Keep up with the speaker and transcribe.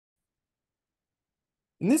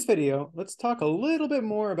In this video, let's talk a little bit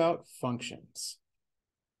more about functions.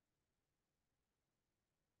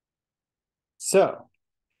 So,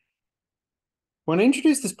 when I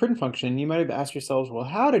introduced this print function, you might have asked yourselves, well,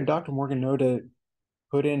 how did Dr. Morgan know to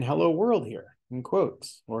put in hello world here in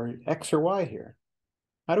quotes, or X or Y here?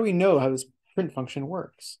 How do we know how this print function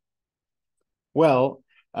works? Well,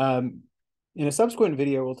 in a subsequent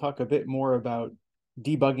video, we'll talk a bit more about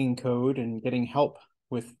debugging code and getting help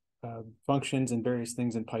with functions and various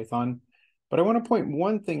things in Python. But I want to point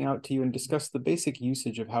one thing out to you and discuss the basic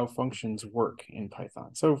usage of how functions work in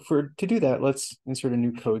Python. So to do that, let's insert a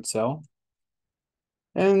new code cell.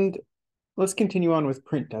 And let's continue on with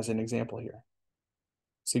print as an example here.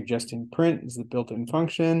 Suggesting print is the built-in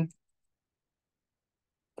function.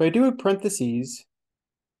 If I do a parentheses,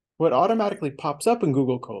 what automatically pops up in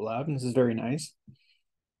Google Colab, and this is very nice,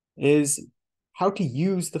 is how to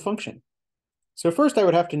use the function. So first I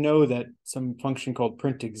would have to know that some function called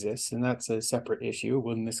print exists, and that's a separate issue.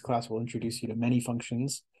 Well, in this class, we'll introduce you to many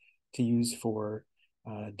functions to use for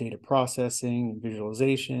data processing, and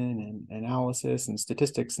visualization, and analysis, and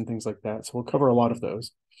statistics, and things like that. So we'll cover a lot of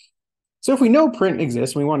those. So if we know print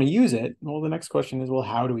exists and we want to use it, well, the next question is, well,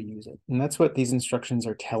 how do we use it? And that's what these instructions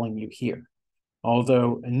are telling you here.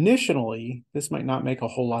 Although initially, this might not make a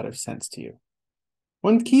whole lot of sense to you.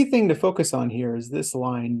 One key thing to focus on here is this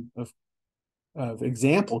line of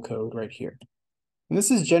example code right here. And this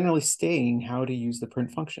is generally stating how to use the print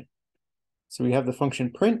function. So we have the function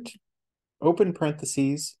print, open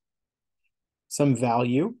parentheses, some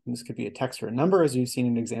value. And this could be a text or a number, as you've seen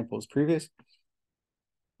in examples previous.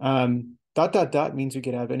 Dot, dot, dot means we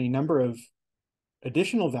could have any number of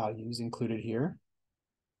additional values included here.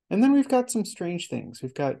 And then we've got some strange things.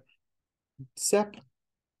 We've got sep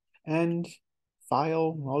and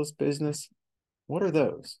file, all this business. What are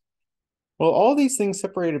those? Well, all these things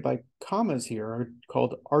separated by commas here are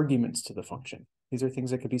called arguments to the function. These are things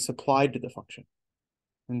that could be supplied to the function.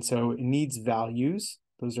 And so it needs values.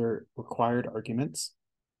 Those are required arguments.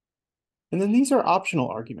 And then these are optional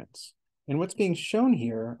arguments. And what's being shown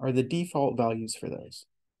here are the default values for those.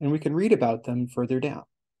 And we can read about them further down.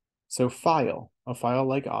 So file, a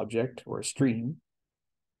file-like object or a stream.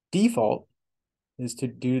 Default is to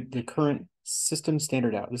do the current system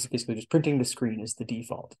standard out. This is basically just printing the screen is the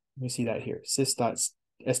default. We see that here.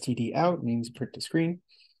 sys.std out means print to screen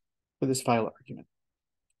for this file argument.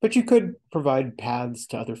 But you could provide paths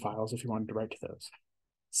to other files if you wanted to write to those.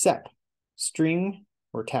 Sep, string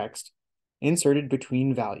or text inserted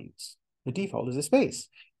between values. The default is a space.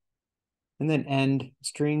 And then end,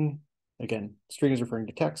 string, again, string is referring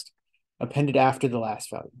to text, appended after the last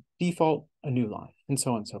value. Default, a new line, and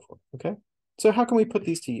so on and so forth, okay? So how can we put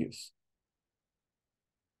these to use?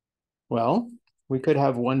 Well, we could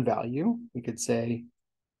have one value. We could say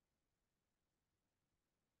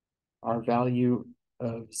our value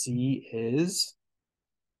of z is,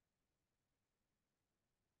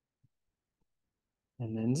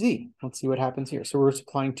 and then z. Let's see what happens here. So we're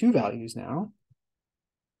supplying two values now.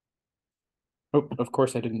 Oh, of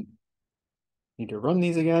course I didn't need to run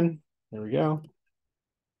these again. There we go.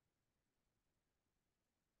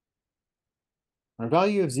 Our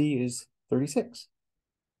value of z is 36.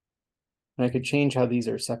 And I could change how these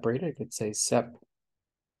are separated. I could say sep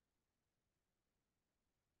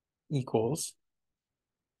equals,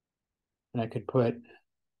 and I could put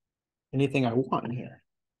anything I want in here.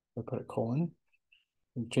 I'll put a colon.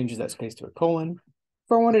 It changes that space to a colon.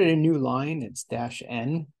 If I wanted a new line, it's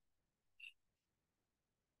 -n.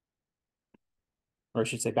 Or I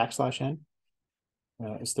should say \n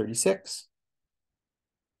is 36.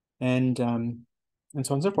 And so on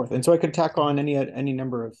and so forth. And so I could tack on any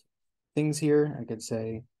number of things here. I could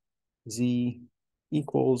say z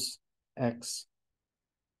equals x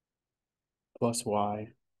plus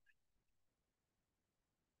y.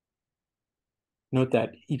 Note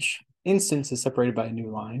that each instance is separated by a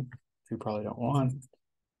new line, which we probably don't want.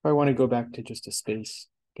 If I want to go back to just a space,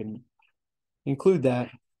 I can include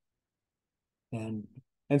that, and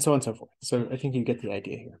so on and so forth. So I think you get the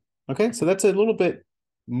idea here. Okay, so that's a little bit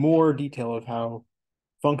more detail of how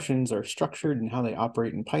functions are structured and how they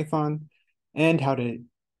operate in Python, and how to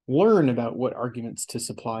learn about what arguments to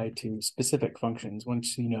supply to specific functions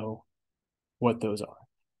once you know what those are.